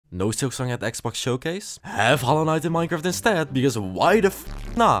No Silksong at Xbox Showcase? Have Hollow Knight in Minecraft instead, because why the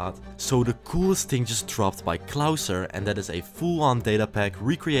f not? So the coolest thing just dropped by Klauser, and that is a full-on data pack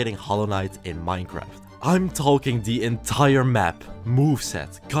recreating Hollow Knight in Minecraft. I'm talking the entire map,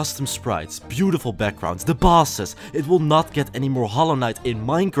 moveset, custom sprites, beautiful backgrounds, the bosses. It will not get any more Hollow Knight in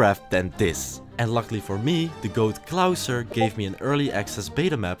Minecraft than this. And luckily for me, the goat Klauser gave me an early access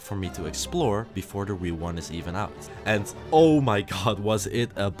beta map for me to explore before the real one is even out. And oh my god, was it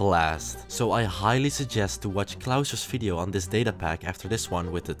a blast. So I highly suggest to watch Klauser's video on this data pack after this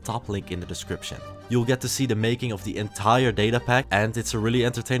one with the top link in the description. You'll get to see the making of the entire data pack, and it's a really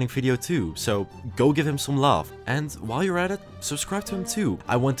entertaining video too, so go give him some love. And while you're at it, subscribe to him too.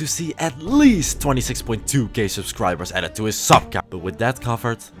 I want to see at least 26.2k subscribers added to his sub count. But with that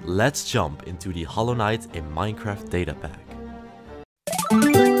covered, let's jump into the Hollow Knight in Minecraft data pack.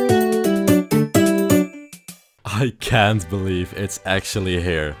 I can't believe it's actually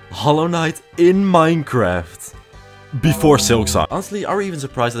here. Hollow Knight in Minecraft. Before Silksong. Honestly, are we even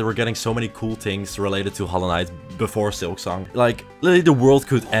surprised that we're getting so many cool things related to Hollow Knight before Silksong? Like, literally the world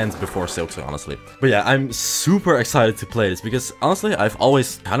could end before Silksong, honestly. But yeah, I'm super excited to play this because honestly, I've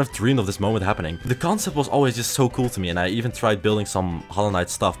always kind of dreamed of this moment happening. The concept was always just so cool to me, and I even tried building some Hollow Knight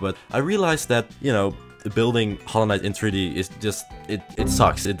stuff, but I realized that, you know, building Hollow Knight in 3D is just, it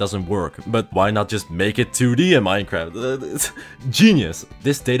sucks, it doesn't work. But why not just make it 2D in Minecraft? It's genius.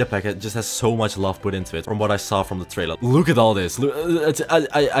 This data pack just has so much love put into it from what I saw from the trailer. Look at all this. Look,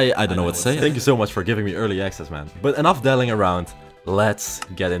 I don't know what to say. Thank you so much for giving me early access, man. But enough dallying around. Let's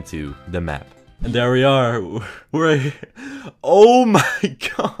get into the map. And there we are. We're oh my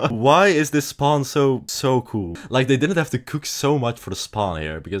god. Why is this spawn so cool? Like, they didn't have to cook so much for the spawn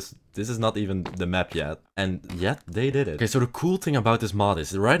here, because this is not even the map yet. And yet, they did it. Okay, so the cool thing about this mod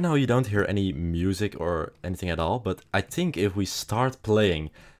is, right now you don't hear any music or anything at all, but I think if we start playing,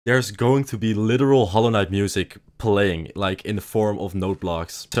 there's going to be literal Hollow Knight music playing, like in the form of note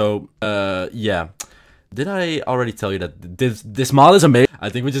blocks. So, yeah. Did I already tell you that this mod is amazing? I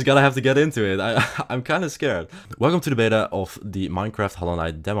think we just gotta have to get into it. I'm kind of scared. Welcome to the beta of the Minecraft Hollow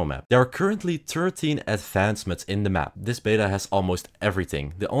Knight demo map. There are currently 13 advancements in the map. This beta has almost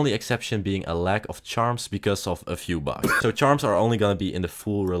everything. The only exception being a lack of charms because of a few bugs. So charms are only gonna be in the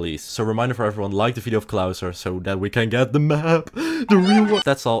full release. So reminder for everyone, like the video of Klauser so that we can get the map, the real one.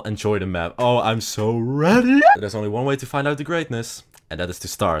 That's all, enjoy the map. Oh, I'm so ready. There's only one way to find out the greatness, and that is to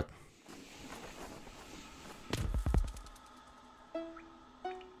start.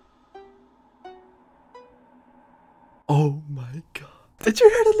 Oh my god. Did you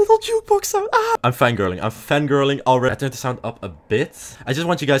hear the little jukebox sound? Ah! I'm fangirling already. I turned the sound up a bit. I just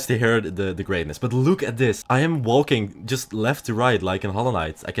want you guys to hear the greatness. But look at this. I am walking just left to right like in Hollow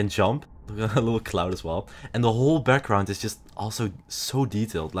Knight. I can jump. Look at a little cloud as well. And the whole background is just also so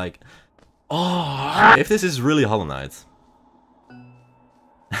detailed. Like, oh, if this is really Hollow Knight.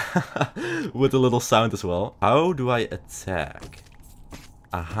 With a little sound as well. How do I attack?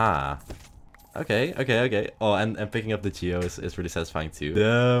 Aha. Okay. Oh, and picking up the geo is really satisfying too.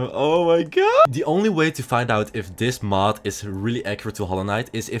 Damn, oh my god. The only way to find out if this mod is really accurate to Hollow Knight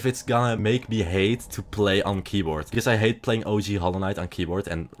is if it's gonna make me hate to play on keyboard. Because I hate playing OG Hollow Knight on keyboard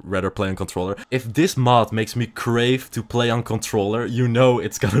and rather play on controller. If this mod makes me crave to play on controller, you know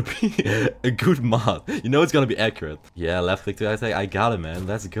it's gonna be a good mod. You know it's gonna be accurate. Yeah, left click to attack. I got it, man.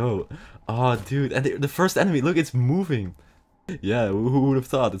 Let's go. Oh, dude. And the first enemy, look, it's moving. Yeah, who would have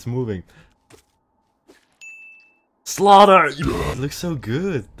thought it's moving? Slaughter! It looks so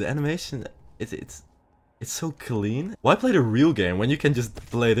good. The animation, it's so clean. Why play the real game when you can just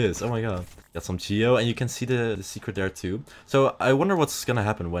play this? Oh my god. Got some geo, and you can see the secret there too. So I wonder what's gonna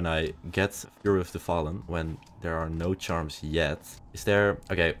happen when I get Fury of the Fallen, when there are no charms yet. Is there...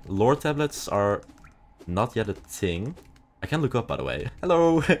 Okay, lore tablets are not yet a thing. I can look up, by the way.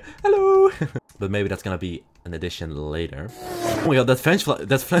 Hello! Hello! But maybe that's gonna be an addition later. Oh my god, that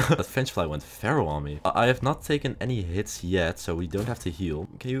fence fly went feral on me. I have not taken any hits yet, so we don't have to heal.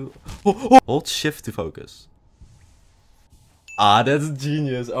 Can you... Oh. Hold shift to focus. Ah, that's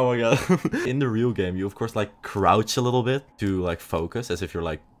genius. Oh my god. In the real game, you of course like crouch a little bit to like focus, as if you're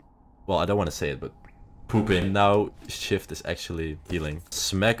like... Well, I don't want to say it, but... pooping. Now shift is actually healing.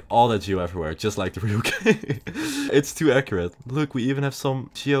 Smack all that geo everywhere, just like the real game. It's too accurate. Look, we even have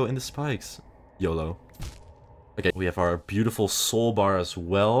some geo in the spikes. YOLO. Okay, we have our beautiful soul bar as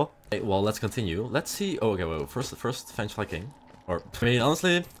well. Okay, well, let's continue. Let's see. Oh, okay, well, first Fenchfly King. Or, I mean,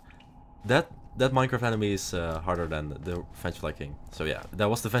 honestly, that Minecraft enemy is harder than the Fenchfly King. So yeah, that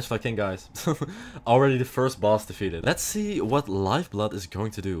was the Fenchfly King, guys. Already the first boss defeated. Let's see what Lifeblood is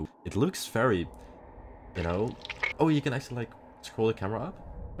going to do. It looks very, you know... Oh, you can actually, like, scroll the camera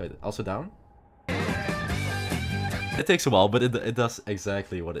up. Wait, also down? It takes a while, but it does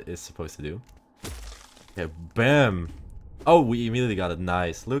exactly what it is supposed to do. Okay, bam! Oh, we immediately got it.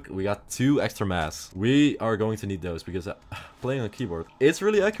 Nice. Look, we got 2 extra masks. We are going to need those because playing on keyboard, it's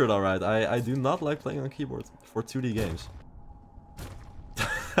really accurate, alright. I do not like playing on keyboard for 2D games.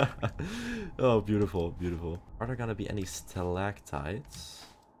 Oh, beautiful, beautiful. Are there gonna be any stalactites?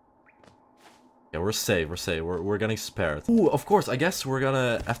 Yeah, we're safe, we're safe. We're getting spared. Ooh, of course, I guess we're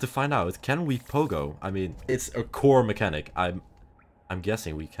gonna have to find out. Can we pogo? I mean, it's a core mechanic. I'm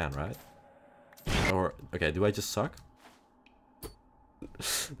guessing we can, right? Or, okay, do I just suck?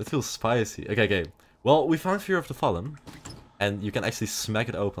 That feels spicy. Okay, okay. Well, we found Fear of the Fallen. And you can actually smack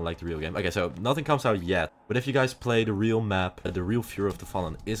it open like the real game. Okay, so nothing comes out yet. But if you guys play the real map, the real Fear of the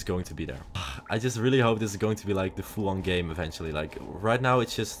Fallen is going to be there. I just really hope this is going to be like the full-on game eventually. Like, right now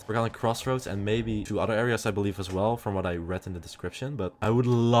it's just Forgotten Crossroads and maybe 2 other areas, I believe, as well, from what I read in the description. But I would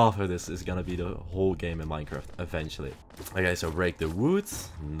love if this is gonna be the whole game in Minecraft eventually. Okay, so break the wood.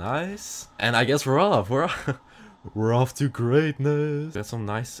 Nice. And I guess we're off. We're off to greatness. Got some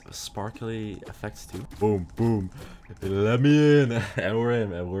nice sparkly effects too. Boom, boom. Let me in. And we're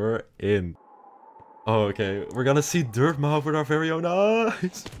in, and we're in. Oh, okay. We're gonna see Dirtmouth with our very own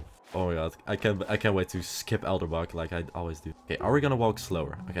eyes. Oh my god. I can't wait to skip Elderbug like I always do. Okay, are we gonna walk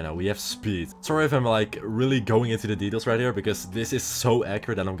slower? Okay, now we have speed. Sorry if I'm like really going into the details right here because this is so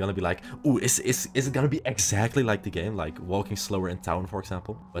accurate and I'm gonna be like, ooh, is it gonna be exactly like the game? Like walking slower in town, for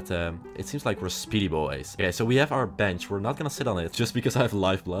example. But it seems like we're speedy boys. Okay, so we have our bench. We're not gonna sit on it just because I have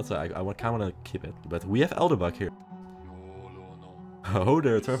lifeblood. So I kind of want to keep it. But we have Elderbug here. Oh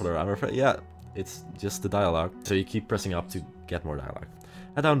there, Traveler. I'm afraid. Yeah, it's just the dialogue. So you keep pressing up to get more dialogue.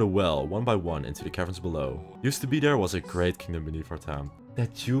 Head down the well, one by one, into the caverns below. Used to be there was a great kingdom beneath our town.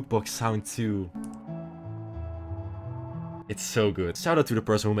 That jukebox sound too. It's so good. Shout out to the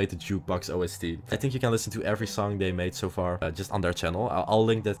person who made the jukebox OST. I think you can listen to every song they made so far just on their channel. I'll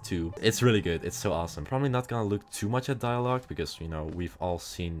link that too. It's really good. It's so awesome. Probably not gonna look too much at dialogue because, you know, we've all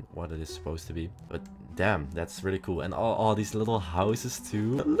seen what it is supposed to be. But damn, that's really cool. And all these little houses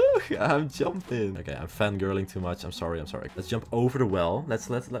too. Look, I'm jumping. Okay, I'm fangirling too much. I'm sorry, I'm sorry. Let's jump over the well. Let's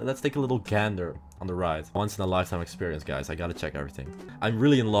take a little gander on the ride. Once in a lifetime experience, guys. I gotta check everything. I'm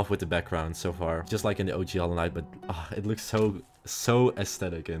really in love with the background so far. Just like in the OG Hollow Knight, but it looks so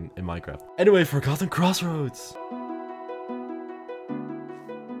aesthetic in Minecraft. Anyway, Forgotten Crossroads.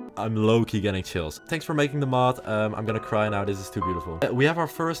 I'm low-key getting chills. Thanks for making the mod. I'm gonna cry now. This is too beautiful. We have our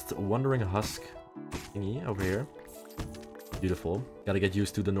first Wandering Husk thingy over here. Beautiful. Gotta get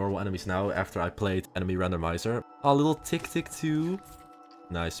used to the normal enemies now after I played Enemy Randomizer. A little tick too.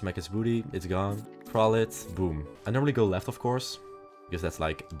 Nice. Smack its booty. It's gone. Crawl it. Boom. I normally go left, of course, because that's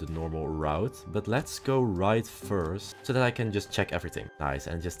like the normal route. But let's go right first so that I can just check everything. Nice.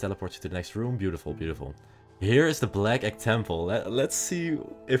 And just teleport you to the next room. Beautiful, beautiful. Here is the Black Egg Temple. Let's see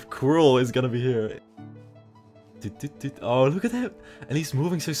if Quirrell is gonna be here. Oh, look at him. And he's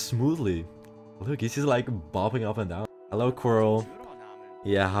moving so smoothly. Look, he's just like bobbing up and down. Hello, Quirrell.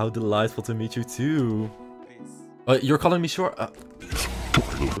 Yeah, how delightful to meet you too. You're calling me short?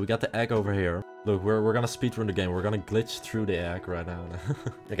 We got the egg over here. Look, we're gonna speedrun the game. We're gonna glitch through the egg right now.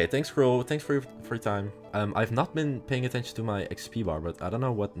 Okay, thanks, Quirrell. Thanks for your time. I've not been paying attention to my XP bar, but I don't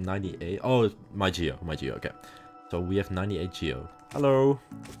know what 98... Oh, my Geo. Okay. So we have 98 Geo. Hello.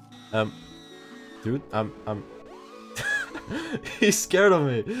 Dude, he's scared of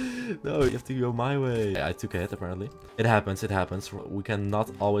me. No, you have to go my way. I took a hit, apparently. It happens, it happens. We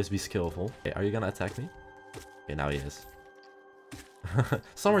cannot always be skillful. Okay, are you gonna attack me? Okay, now he is.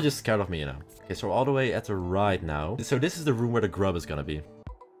 Some are just scared of me, you know. Okay, so we're all the way at the right now. So this is the room where the grub is gonna be.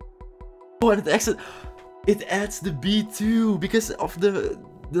 Oh, and it adds the beat too, because of the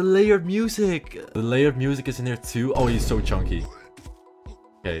layered music. The layered music is in here too. Oh, he's so chunky.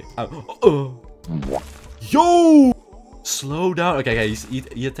 Okay. Yo! Slow down. Okay,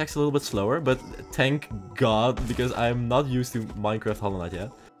 he attacks a little bit slower, but thank God, because I'm not used to Minecraft Hollow Knight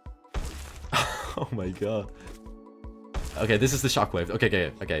yet. Oh my god. Okay, this is the shockwave.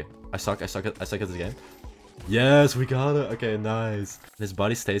 Okay. I suck at this game. Yes, we got it. Okay, nice. His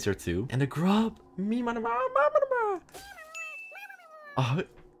body stays here too. And the grub. Oh.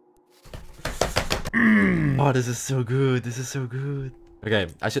 Oh, this is so good. This is so good. Okay,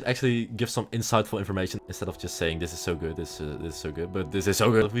 I should actually give some insightful information instead of just saying this is so good, this is so good, but this is so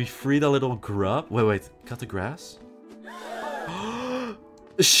good. We freed a little grub. Wait, cut the grass?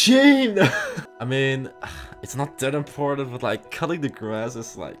 Shame! I mean, it's not that important, but like cutting the grass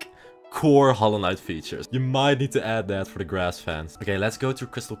is like core Hollow Knight features. You might need to add that for the grass fans. Okay, let's go to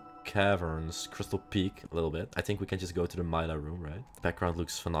Crystal caverns, Crystal Peak a little bit. I think we can just go to the Myla room, right? Background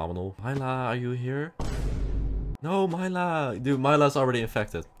looks phenomenal. Myla, are you here? No, Myla! Dude, Myla's already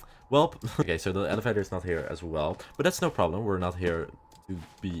infected. Well, okay, so the elevator is not here as well. But that's no problem. We're not here to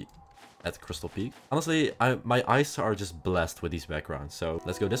be at Crystal Peak. Honestly, my eyes are just blessed with these backgrounds. So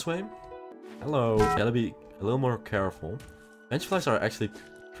let's go this way. Hello. Gotta be a little more careful. Vengeflies are actually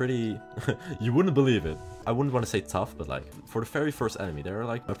pretty... you wouldn't believe it. I wouldn't want to say tough, but like for the very first enemy, they're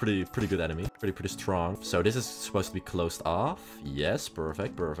like a pretty good enemy. Pretty strong. So this is supposed to be closed off. Yes,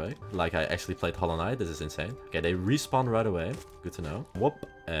 perfect. Like I actually played Hollow Knight. This is insane. Okay, they respawn right away. Good to know. Whoop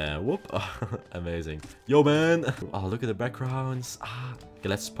and whoop. Amazing. Yo, man. Oh, look at the backgrounds. Okay,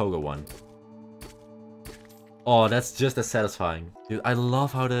 let's pogo one. Oh, that's just as satisfying. Dude, I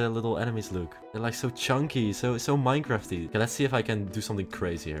love how the little enemies look. They're like so chunky, so Minecrafty. Okay, let's see if I can do something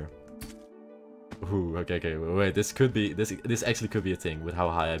crazy here. Ooh, okay, wait, this actually could be a thing with how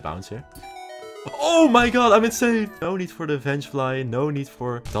high I bounce here. Oh my god, I'm insane! No need for the Vengefly, no need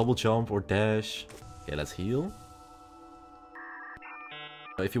for double jump or dash. Okay, let's heal.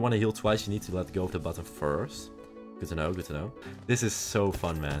 If you want to heal twice, you need to let go of the button first. Good to know. This is so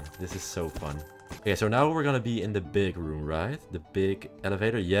fun, man. This is so fun. Okay, so now we're gonna be in the big room, right? The big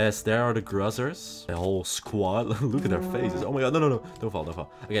elevator. Yes, there are the Gruzzers. The whole squad. Look at their faces. Oh my god, no. Don't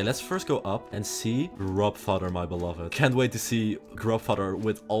fall. Okay, let's first go up and see Grubfather, my beloved. Can't wait to see Grubfather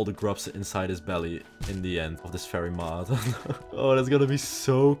with all the grubs inside his belly in the end of this fairy mod. Oh, that's gonna be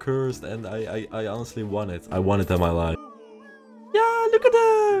so cursed, and I honestly want it. I want it in my life. Yeah, look at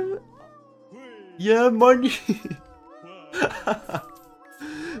that! Yeah, money!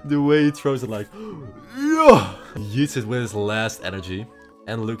 The way he throws it like, yeah! Yeets it with his last energy.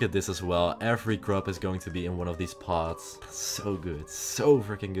 And look at this as well. Every grub is going to be in one of these pots. So good. So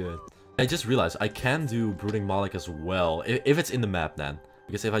freaking good. I just realized I can do Brooding Moloch as well. If it's in the map then.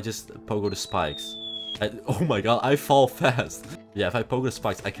 Because if I just pogo the spikes. Oh my god, I fall fast. Yeah, if I pogo the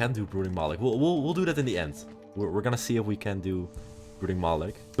spikes, I can do Brooding Moloch. We'll do that in the end. We're gonna see if we can do Brooding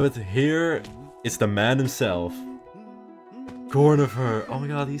Moloch. But here is the man himself. Cornifer. Oh my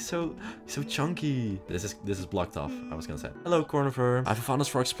god, he's so chunky. This is blocked off, I was gonna say. Hello, Cornifer. I have a fondness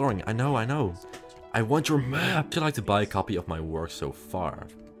for exploring. I know. I want your map. Would you like to buy a copy of my work so far?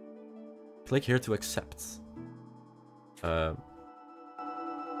 Click here to accept. Okay,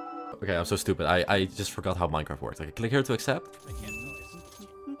 I'm so stupid. I just forgot how Minecraft works. Okay, click here to accept.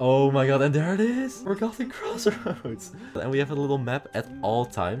 Oh my god, and there it is! Forgotten Crossroads! And we have a little map at all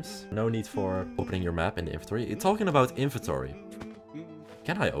times. No need for opening your map in the inventory. You're talking about inventory.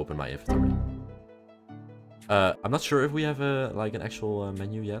 Can I open my inventory? I'm not sure if we have like an actual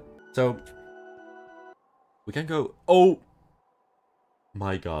menu yet. So, we can go... Oh!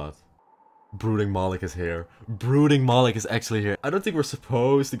 My god. Brooding Moloch is here. Brooding Moloch is actually here. I don't think we're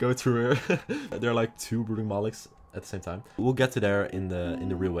supposed to go through here. There are like 2 Brooding Molochs at the same time. We'll get to there in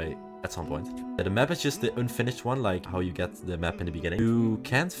the real way at some point. Yeah, the map is just the unfinished one, like how you get the map in the beginning. You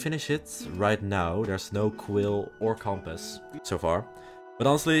can't finish it right now. There's no quill or compass so far. But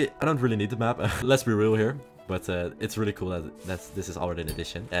honestly, I don't really need the map. Let's be real here. But it's really cool that this is already an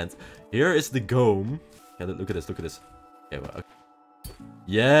addition. And here is the Gome. Yeah, look at this. Okay, well,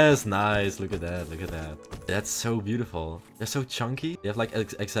 yes, nice. Look at that. That's so beautiful. They're so chunky. They have like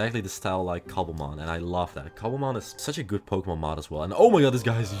exactly the style like Cobblemon, and I love that. Cobblemon is such a good Pokemon mod as well. And oh my god, this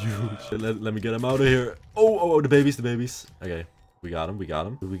guy is huge. Let me get him out of here. Oh, the babies. Okay, we got him. We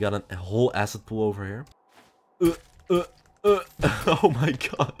got a whole acid pool over here. Oh my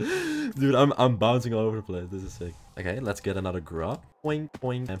god, dude, I'm bouncing all over the place. This is sick. Okay, let's get another grub. Poink,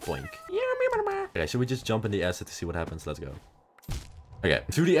 poink, and poink. Okay, should we just jump in the acid to see what happens? Let's go. Okay,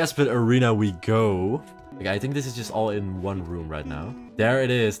 to the Aspid Arena we go. Okay, I think this is just all in one room right now. There it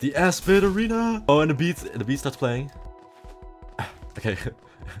is, the Aspid Arena. Oh, and the beat starts playing. Okay,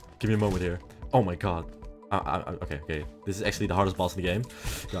 give me a moment here. Oh my god. Okay. This is actually the hardest boss in the game.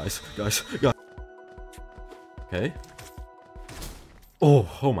 Guys. Okay.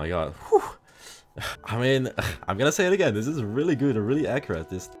 Oh my god. Whew. I mean, I'm gonna say it again. This is really good and really accurate.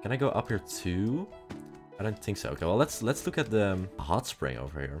 Can I go up here too? I don't think so. Okay, well, let's look at the hot spring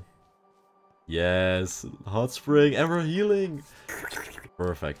over here. Yes, hot spring, and we're healing.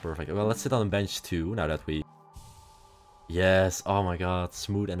 Perfect. Well, let's sit on the bench too, now that we... Yes, oh my god,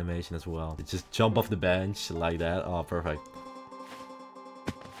 smooth animation as well. Just jump off the bench like that. Oh, perfect.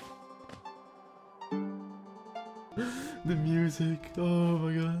 The music, oh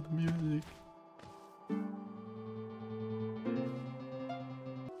my god, the music.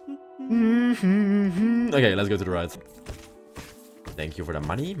 Okay, let's go to the right. Thank you for the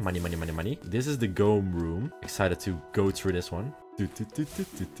money. Money. This is the Gome room. Excited to go through this one.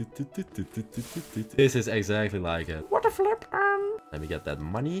 This is exactly like it. What a flip. Let me get that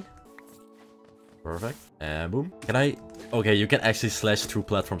money. Perfect. And boom. Can I... Okay, you can actually slash through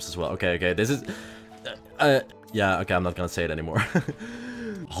platforms as well. Okay, okay. This is... yeah, okay, I'm not gonna say it anymore.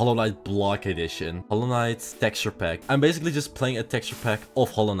 Hollow Knight Block Edition. Hollow Knight Texture Pack. I'm basically just playing a texture pack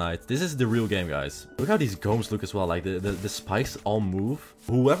of Hollow Knight. This is the real game, guys. Look how these golems look as well. Like, the spikes all move.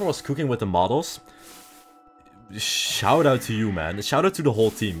 Whoever was cooking with the models, shout out to you, man. Shout out to the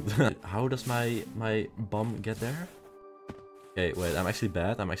whole team. How does my bomb get there? Okay, wait, I'm actually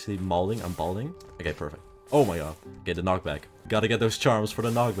bad. I'm actually mauling. I'm balding. Okay, perfect. Oh my god. Okay, the knockback. Gotta get those charms for the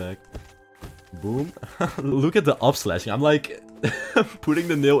knockback. Boom. Look at the up slashing. I'm like putting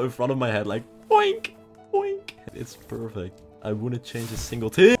the nail in front of my head like boink, boink. It's perfect. I wouldn't change a single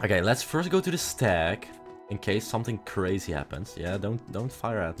thing. Okay, let's first go to the stack in case something crazy happens. Yeah, don't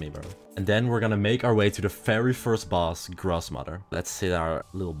fire at me, bro. And then we're gonna make our way to the very first boss, Grossmother. Let's sit our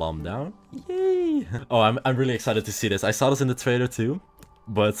little bomb down. Yay! Oh, I'm really excited to see this. I saw this in the trailer too,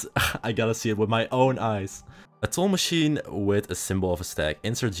 but I gotta see it with my own eyes. A tool machine with a symbol of a stack.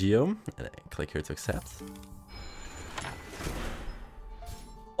 Insert geo, and then click here to accept.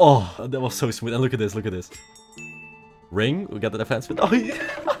 Oh, that was so smooth. And look at this, look at this. Ring, we got the advancement. Oh yeah!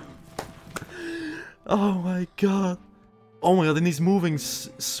 Oh my god. Oh my god, and he's moving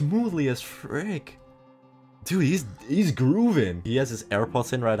smoothly as frick. Dude, he's grooving. He has his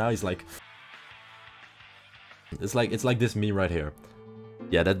AirPods in right now. He's like... It's like this meme right here.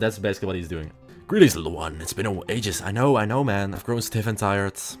 Yeah, that's basically what he's doing. Greetings, little one. It's been ages. I know, man. I've grown stiff and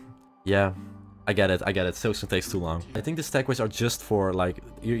tired. Yeah, I get it. Silksong takes too long. I think the stagways are just for, like,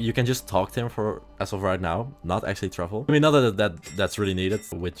 you can just talk to him for, as of right now, not actually travel. I mean, not that's really needed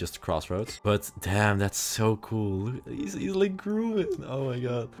with just crossroads. But damn, that's so cool. He's like grooving. Oh my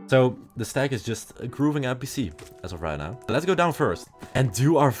god. So the stag is just a grooving NPC as of right now. Let's go down first and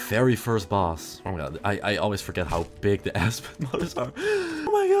do our very first boss. Oh my god, I always forget how big the Aspen mothers are.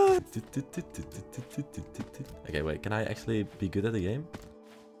 Oh my god. Okay, wait, can I actually be good at the game?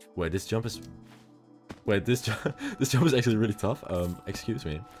 Wait, this jump is... Wait, this jump is actually really tough. Excuse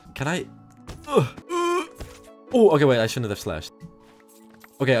me. Can I... Oh, okay, wait, I shouldn't have slashed.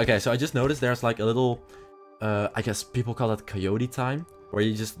 Okay, so I just noticed there's like a little... I guess people call that coyote time. Where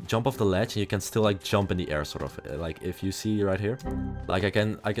you just jump off the ledge and you can still like jump in the air, sort of. Like if you see right here. Like I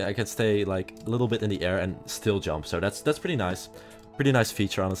can stay like a little bit in the air and still jump. So that's pretty nice. Pretty nice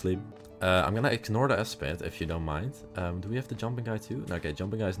feature, honestly. I'm gonna ignore the aspect if you don't mind. Do we have the jumping guy too? No, okay,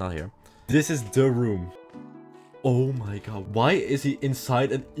 jumping guy is not here. This is the room. Oh my god. Why is he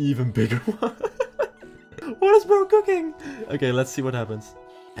inside an even bigger one? What is bro cooking? Okay, let's see what happens.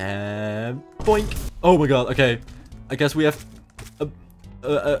 And boink. Oh my god, okay. I guess we have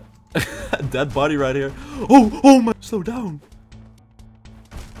a dead body right here. Oh my. Slow down.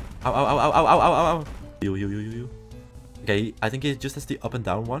 Ow, ow, ow, ow, ow, ow, ow, ow. Heal. Okay, I think he just has the up and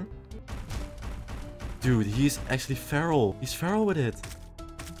down one. Dude, he's actually feral. He's feral with it.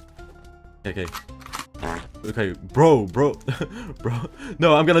 Okay. Okay, bro. Bro.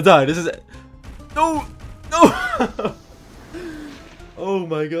 No, I'm gonna die. This is... No! Oh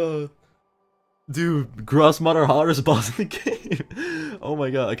my god. Dude, Grossmother hardest boss in the game. Oh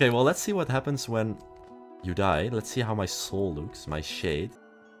my god. Okay, well, let's see what happens when you die. Let's see how my soul looks. My shade.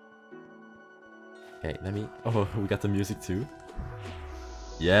 Okay, let me... Oh, we got the music too.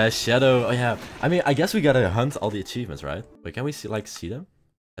 Yeah, Shadow. Oh yeah. I mean, I guess we gotta hunt all the achievements, right? Wait, can we see them?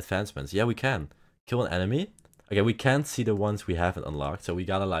 Advancements. Yeah, we can. Kill an enemy. Okay, we can't see the ones we haven't unlocked, so we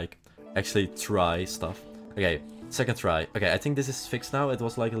gotta like actually try stuff. Okay, second try. Okay, I think this is fixed now. It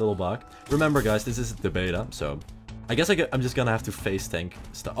was like a little bug. Remember, guys, this is the beta, so I guess I'm just gonna have to face tank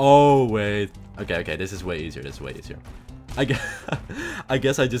stuff. Oh wait. Okay, this is way easier. I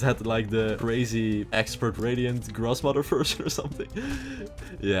guess I just had like the crazy expert radiant Grossmother version or something.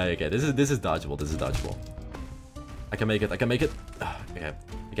 Yeah, okay. This is dodgeable. I can make it. Okay.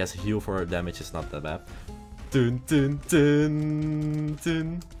 I guess heal for damage is not that bad.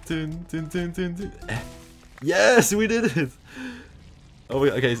 Yes, we did it. Oh,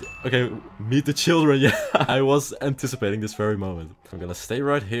 okay. Meet the children. Yeah, I was anticipating this very moment. I'm gonna stay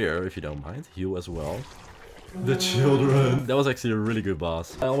right here if you don't mind. Heal as well. The children. That was actually a really good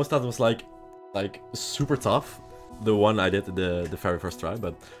boss. I almost thought it was like super tough. The one I did the very first try,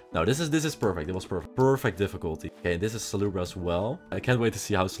 but no, this is perfect. It was perfect. Perfect difficulty. Okay, this is Salubra as well. I can't wait to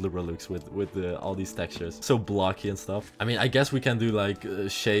see how Salubra looks with all these textures. So blocky and stuff. I mean, I guess we can do like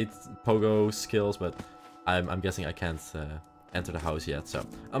shade pogo skills, but I'm guessing I can't enter the house yet, so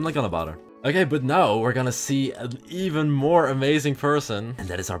I'm not gonna bother. Okay, but now we're gonna see an even more amazing person, and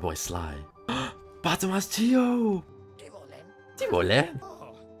that is our boy Sly. Batomas Geo! Timole.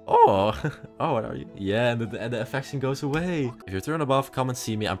 Oh, oh, what are you? Yeah, and the affection goes away. If you turn above, come and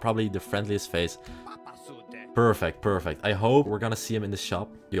see me. I'm probably the friendliest face. Perfect, perfect. I hope we're gonna see him in the shop.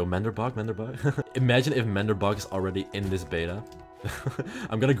 Yo, Menderbug, Menderbug. Imagine if Menderbug is already in this beta.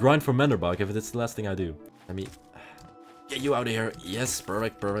 I'm gonna grind for Menderbug if it's the last thing I do. Let me get you out of here. Yes,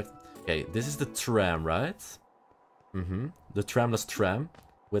 perfect, perfect. Okay, this is the tram, right? The tramless tram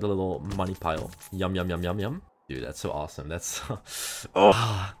with a little money pile. Yum, yum, yum, yum, yum. Dude, that's so awesome. That's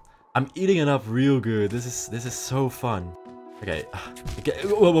oh, I'm eating it up real good. This is so fun. Okay.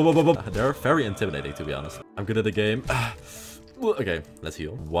 Whoa, whoa, whoa, whoa, whoa. They're very intimidating, to be honest. I'm good at the game. Okay, let's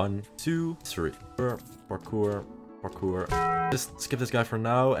heal. 1, 2, 3. Parkour, parkour. Just skip this guy for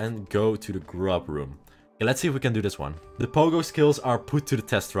now and go to the grub room. Okay, let's see if we can do this one. The pogo skills are put to the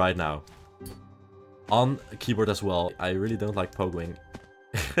test right now. On keyboard as well. I really don't like pogoing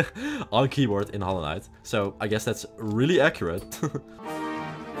on keyboard in Hollow Knight. So I guess that's really accurate.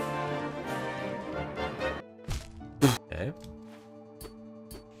 Okay.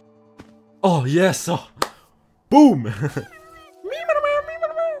 Oh, yes! Oh. Boom!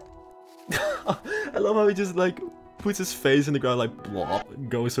 I love how he just like puts his face in the ground like blop and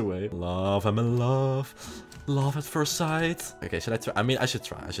goes away. Love, I'm in love. Love at first sight. Okay, should I try? I mean, I should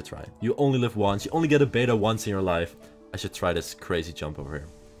try. I should try. You only live once. You only get a beta once in your life. I should try this crazy jump over here.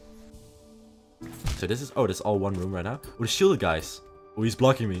 So this is... Oh, this is all one room right now. Oh, the shielded guys. Oh, he's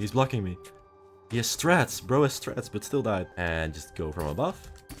blocking me. He's blocking me. He has strats. Bro has strats, but still died. And just go from above.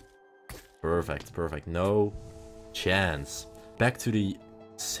 Perfect. Perfect. No chance. Back to the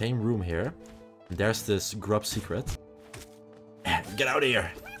same room here. There's this grub secret. Get out of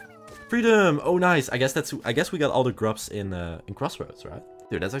here. Freedom. Oh, nice. I guess we got all the grubs in Crossroads, right?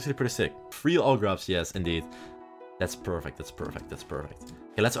 Dude, that's actually pretty sick. Free all grubs. Yes, indeed. That's perfect. That's perfect. That's perfect.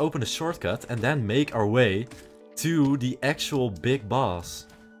 Okay, let's open the shortcut and then make our way to the actual big boss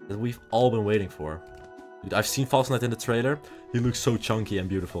that we've all been waiting for. Dude, I've seen False Knight in the trailer. He looks so chunky and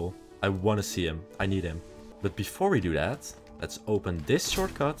beautiful. I want to see him. I need him. But before we do that, let's open this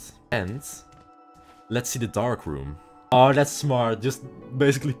shortcut and let's see the dark room. Oh, that's smart. Just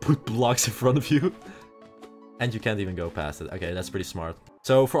basically put blocks in front of you. And you can't even go past it. Okay, that's pretty smart.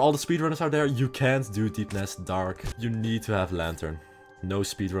 So for all the speedrunners out there, you can't do Deep Nest Dark. You need to have Lantern. No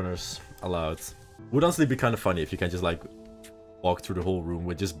speedrunners allowed. Would honestly be kind of funny if you can just like walk through the whole room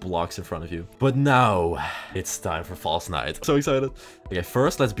with just blocks in front of you. But now, it's time for False Knight. So excited. Okay,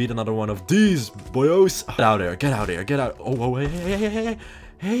 first let's beat another one of these boyos. Get out there, get out there, get out. Oh, hey, hey, hey, hey,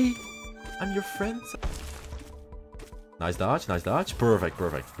 hey. I'm your friend. Nice dodge, nice dodge. Perfect,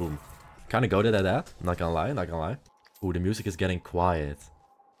 perfect. Boom. Kind of goated at that. Not gonna lie, not gonna lie. Ooh, the music is getting quiet.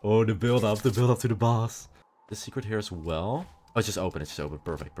 Oh, the build up to the boss. The secret here as well. Oh, it's just open, it's just open.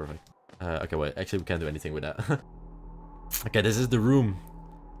 Perfect, perfect. Okay, wait, actually we can't do anything with that. Okay, this is the room.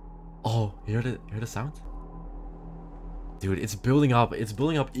 Oh, hear the sound? Dude, it's building up. It's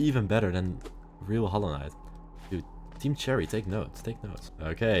building up even better than real Hollow Knight. Dude, Team Cherry, take notes, take notes.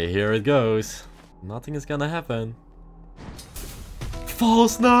 Okay, here it goes. Nothing is gonna happen.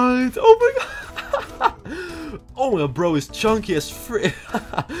 False Knight! Oh my god! Oh my god, bro is chunky as frick.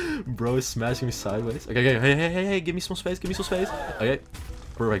 Bro is smashing me sideways. Okay, okay, hey, give me some space, give me some space. Okay,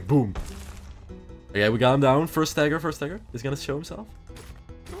 perfect, boom. Okay, we got him down. First stagger, first stagger. He's gonna show himself.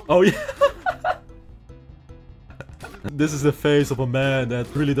 Oh yeah! This is the face of a man that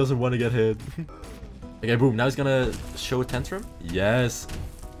really doesn't want to get hit. Okay, boom, now he's gonna show a tantrum. Yes.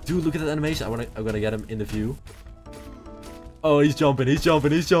 Dude, look at that animation. I'm gonna get him in the view. Oh, he's jumping, he's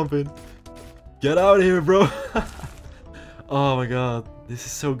jumping, he's jumping. Get out of here, bro. Oh my god. This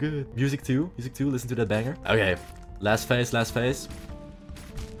is so good. Music 2, listen to that banger. Okay, last phase, last phase.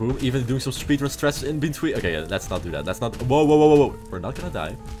 Boom, even doing some speedrun strats in between. Okay, yeah, let's not do that. Let's not. Whoa, whoa, whoa, whoa, whoa. We're not gonna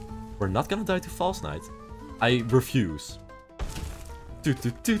die. We're not gonna die to False Knight. I refuse. Die,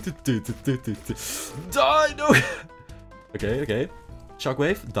 no. Okay, okay.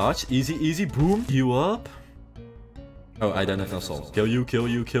 Shockwave, dodge, easy, easy, boom. You up. Oh, I don't have no soul. Kill you, kill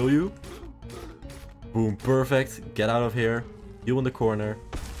you, kill you. Boom, perfect. Get out of here. You in the corner.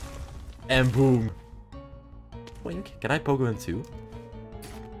 And boom. Wink. Can I pogo him too?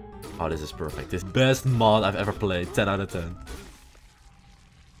 Oh, this is perfect. This is the best mod I've ever played. 10 out of 10.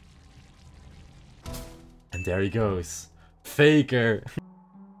 And there he goes. Faker.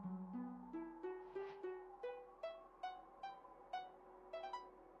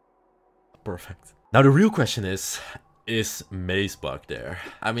 Perfect. Now the real question is MilesNugget there?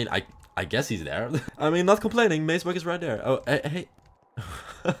 I mean, I guess he's there. I mean, not complaining. MilesNugget is right there. Oh, hey.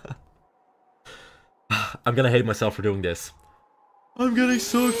 I'm gonna hate myself for doing this. I'm getting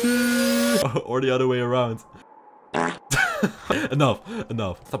sucked in! Or the other way around. Enough,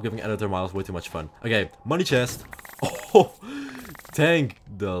 enough. Stop giving editor Miles way too much fun. Okay, money chest. Oh, thank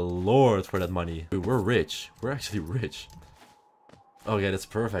the Lord for that money. Dude, we're rich. We're actually rich. Okay, that's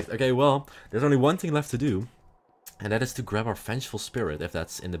perfect. Okay, well, there's only one thing left to do. And that is to grab our Vengeful Spirit, if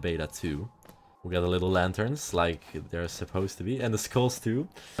that's in the beta too. We got the little lanterns, like they're supposed to be. And the skulls too.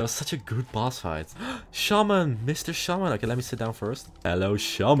 That was such a good boss fight. Shaman! Mr. Shaman! Okay, let me sit down first. Hello,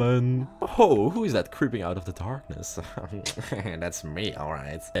 Shaman! Oh, who is that creeping out of the darkness? That's me,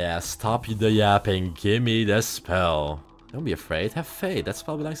 alright. Yeah, stop the yapping. Give me the spell. Don't be afraid. Have faith. That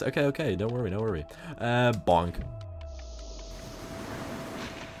spell belongs... Okay, okay. Don't worry, don't worry. Bonk.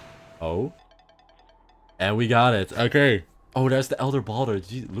 Oh. And we got it. Okay. Oh, there's the Elder Balder.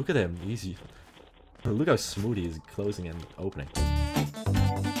 Gee, look at him. Easy. Look how smooth he is closing and opening.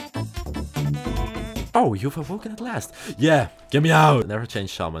 Oh, you've awoken at last. Yeah, get me out. Never change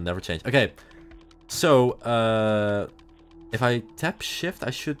Shaman. Never change. Okay. So, if I tap shift,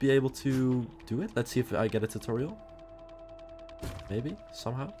 I should be able to do it. Let's see if I get a tutorial. Maybe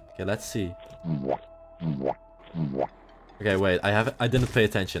somehow. Okay, let's see. Okay, wait. I didn't pay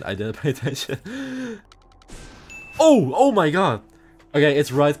attention. I didn't pay attention. Oh my god. Okay,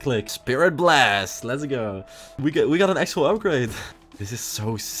 it's right click. Spirit Blast. Let's go. We got an actual upgrade. This is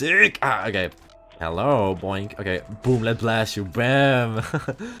so sick. Ah, okay. Hello, boink. Okay, boom, let's blast you. Bam.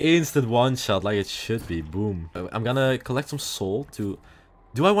 Instant one shot like it should be. Boom. I'm gonna collect some soul to...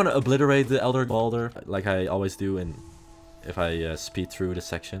 Do I want to obliterate the Elder Balder like I always do in if I speed through the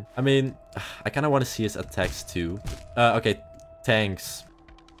section? I mean, I kind of want to see his attacks too. Okay, thanks.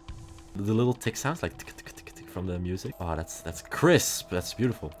 The little tick sounds like tick, tick, tick, tick from the music. Oh, that's crisp. That's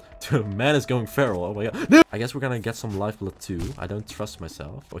beautiful. Man is going feral. Oh my god. No! I guess we're gonna get some lifeblood too. I don't trust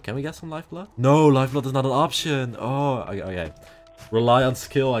myself. Oh, can we get some lifeblood? No, lifeblood is not an option. Oh, okay. Rely on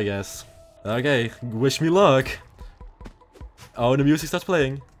skill, I guess. Okay, wish me luck. Oh, the music starts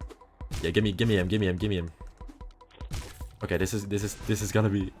playing. Yeah, give me him. Okay, this is gonna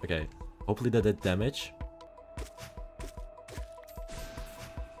be okay. Hopefully that did damage.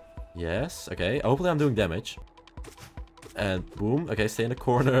 Yes, okay. Hopefully I'm doing damage. And boom. Okay, stay in the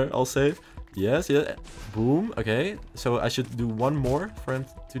corner. I'll save. Yes, yeah. Boom. Okay. So I should do one more for him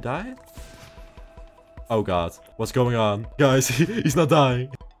to die. Oh god. What's going on? Guys, he's not dying.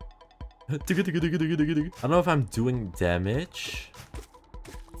 I don't know if I'm doing damage.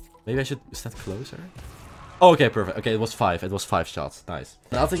 Maybe I should stand closer. Oh, okay, perfect. Okay, it was 5. It was 5 shots. Nice.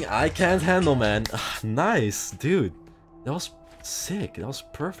 Nothing I can't handle, man. Nice, dude. That was sick. That was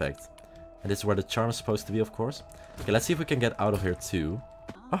perfect. And this is where the charm is supposed to be, of course. Okay, let's see if we can get out of here too.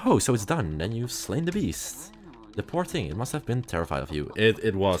 Oh, so it's done. Then you've slain the beast. The poor thing. It must have been terrified of you.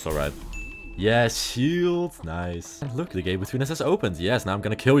 It was, alright. Yes, shield. Nice. And look, the gate between us has opened. Yes, now I'm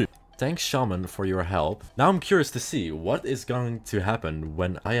gonna kill you. Thanks, Shaman, for your help. Now I'm curious to see what is going to happen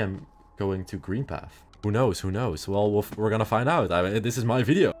when I am going to Green Path. Who knows? Who knows? Well, we're gonna find out. This is my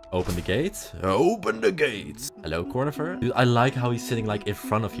video. Open the gate. Open the gates. Hello, Cornifer. Dude, I like how he's sitting like in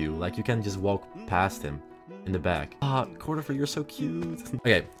front of you. Like you can just walk past him in the back. Ah, Cornifer, you're so cute.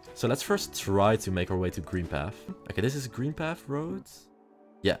 Okay, so let's first try to make our way to Green Path. Okay, this is Green Path Road.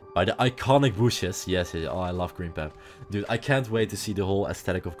 Yeah, by the iconic bushes. Yes, oh, I love Green Path. Dude, I can't wait to see the whole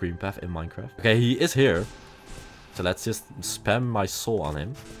aesthetic of Green Path in Minecraft. Okay, he is here. So let's just spam my soul on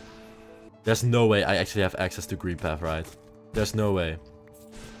him. There's no way I actually have access to Green Path, right? There's no way.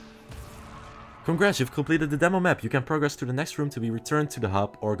 Congrats, you've completed the demo map. You can progress to the next room to be returned to the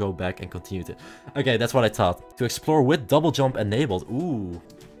hub or go back and continue to... Okay, that's what I thought. To explore with double jump enabled. Ooh.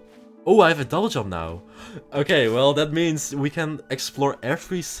 Oh, I have a double jump now. Okay, well, that means we can explore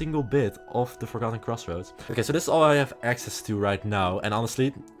every single bit of the Forgotten Crossroads. Okay, so this is all I have access to right now. And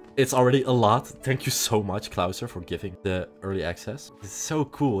honestly, it's already a lot. Thank you so much, Klauser, for giving the early access. This is so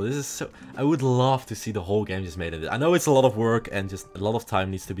cool. This is so... I would love to see the whole game just made in it. I know it's a lot of work and just a lot of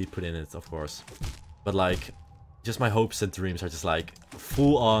time needs to be put in it, of course. But like, just my hopes and dreams are just like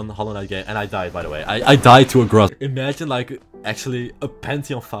full-on Hollow Knight game. And I died, by the way. I died to a gross. Imagine like actually a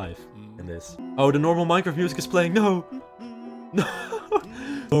Pentium 5 in this. Oh, the normal Minecraft music is playing. No! No!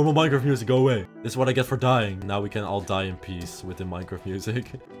 Normal Minecraft music, go away. This is what I get for dying. Now we can all die in peace with the Minecraft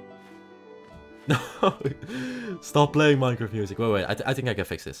music. No! Stop playing Minecraft music. Wait, I think I can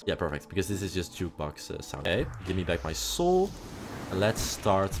fix this. Yeah, perfect. Because this is just jukebox sound. Okay, give me back my soul. And let's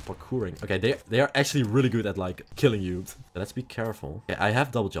start parkouring. Okay, they are actually really good at like killing you. Let's be careful. Okay, I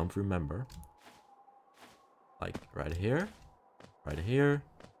have double jump, remember. Like right here. Right here.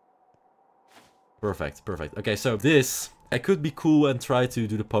 Perfect, perfect. Okay, so this... I could be cool and try to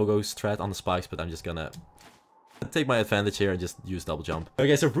do the pogo strat on the spikes, but I'm just gonna take my advantage here and just use double jump.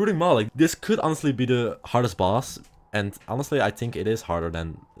 Okay, so Brooding Malik. This could honestly be the hardest boss And honestly, I think it is harder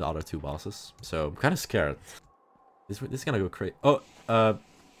than the other 2 bosses. So I'm kind of scared. This is gonna go crazy. Oh, I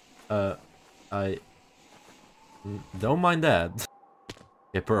don't mind that.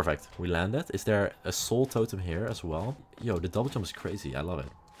 Okay, perfect. We landed. Is there a soul totem here as well? Yo, the double jump is crazy. I love it.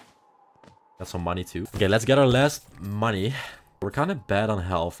 Got some money too. Okay, let's get our last money. We're kind of bad on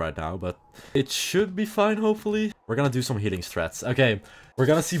health right now, but it should be fine, hopefully. We're gonna do some healing strats. Okay, we're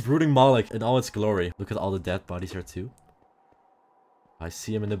gonna see Brooding Malik in all its glory. Look at all the dead bodies here too. I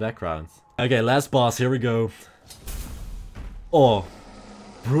see him in the background. Okay, last boss. Here we go. Oh,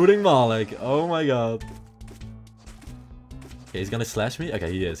 Brooding Malik. Oh my god. Okay, he's gonna slash me.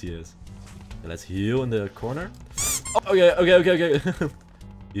 Okay, he is. Okay, let's heal in the corner. Oh, okay.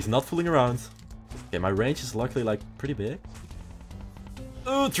 He's not fooling around. Okay, my range is luckily like pretty big.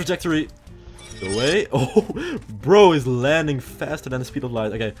 Oh, trajectory. Go away. Oh, bro is landing faster than the speed of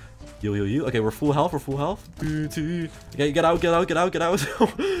light. Okay, heal. Okay, we're full health. Okay, get out.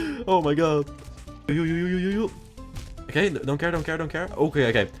 Oh my god. Heal. Okay, don't care.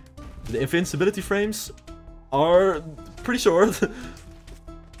 Okay. The invincibility frames are pretty short.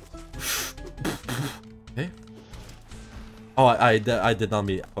 Okay. Oh, I did not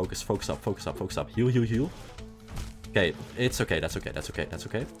mean focus up. Heal. Okay, it's okay. That's okay.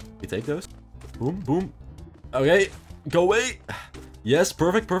 We take those. Boom. Okay, go away. Yes,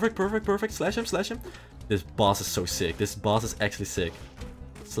 perfect. Slash him. This boss is so sick. This boss is actually sick.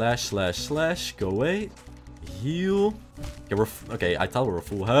 Slash. Go away. Heal. Okay, okay. I thought we were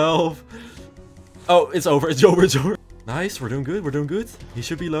full health. Oh, it's over. Nice. We're doing good. He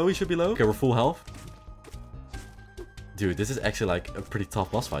should be low. Okay, we're full health. Dude, this is actually like a pretty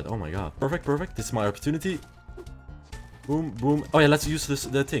tough boss fight. Oh my god. Perfect. This is my opportunity. Boom. Oh yeah, let's use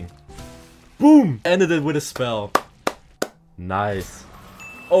the thing. Boom! Ended it with a spell. Nice.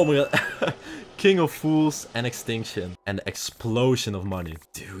 Oh my god. King of Fools and Extinction. And the explosion of money.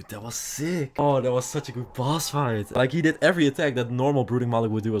 Dude, that was sick. Oh, that was such a good boss fight. Like, he did every attack that normal Brooding Malik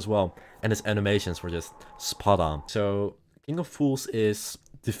would do as well. And his animations were just spot on. So, King of Fools is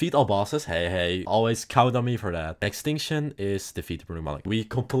defeat all bosses. Hey. Always count on me for that. Extinction is defeat Brooding Malik. We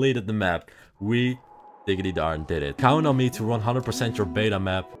completed the map. We diggity darn did it. Count on me to 100% your beta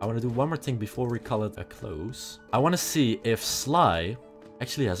map. I want to do one more thing before we call it a close. I want to see if Sly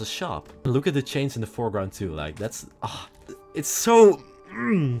actually has a shop. Look at the chains in the foreground too. Like, that's... it's so...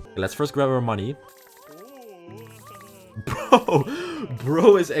 Let's first grab our money.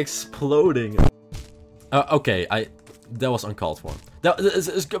 Bro is exploding. Okay, that was uncalled for.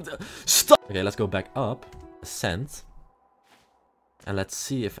 Stop! Okay, let's go back up. Ascend. And let's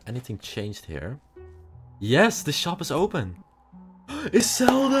see if anything changed here. Yes, the shop is open. It's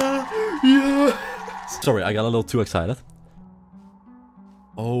Zelda! Yes! Sorry, I got a little too excited.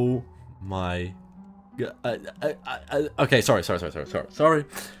 Oh my god. Okay, sorry. Got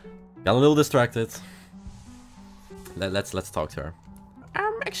a little distracted. Let's talk to her.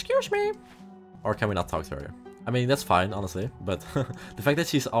 Excuse me. Or can we not talk to her? I mean, that's fine, honestly. But the fact that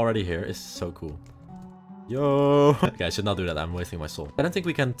she's already here is so cool. Yo. Okay, I should not do that. I'm wasting my soul. I don't think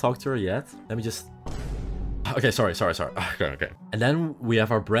we can talk to her yet. Let me just... Okay, sorry. Okay. And then we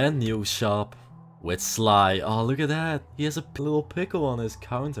have our brand new shop with Sly. Oh, look at that. He has a little pickle on his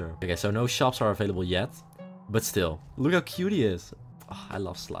counter. Okay, so no shops are available yet. But still, look how cute he is. Oh, I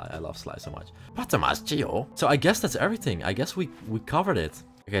love Sly. I love Sly so much. So I guess that's everything. I guess we covered it.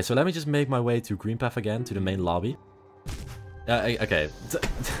 Okay, so let me just make my way to Green Path again, to the main lobby. Okay.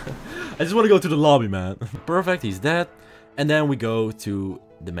 I just want to go to the lobby, man. Perfect, he's dead. And then we go to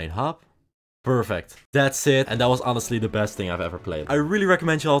the main hub. Perfect. That's it. And that was honestly the best thing I've ever played. I really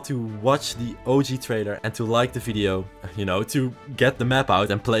recommend y'all to watch the OG trailer and to like the video, you know, to get the map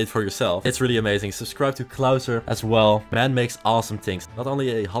out and play it for yourself. It's really amazing. Subscribe to Klauser as well. Man makes awesome things. Not only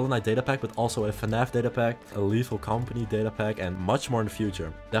a Hollow Knight data pack, but also a FNAF data pack, a Lethal Company data pack, and much more in the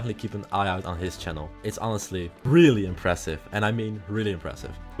future. Definitely keep an eye out on his channel. It's honestly really impressive. And I mean really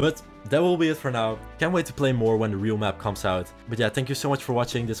impressive. But that will be it for now. Can't wait to play more when the real map comes out. But yeah, thank you so much for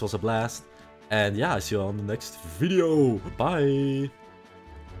watching. This was a blast. And yeah, I see you on the next video. Bye.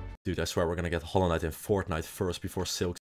 Dude, I swear we're gonna get Hollow Knight in Fortnite first before Silksong.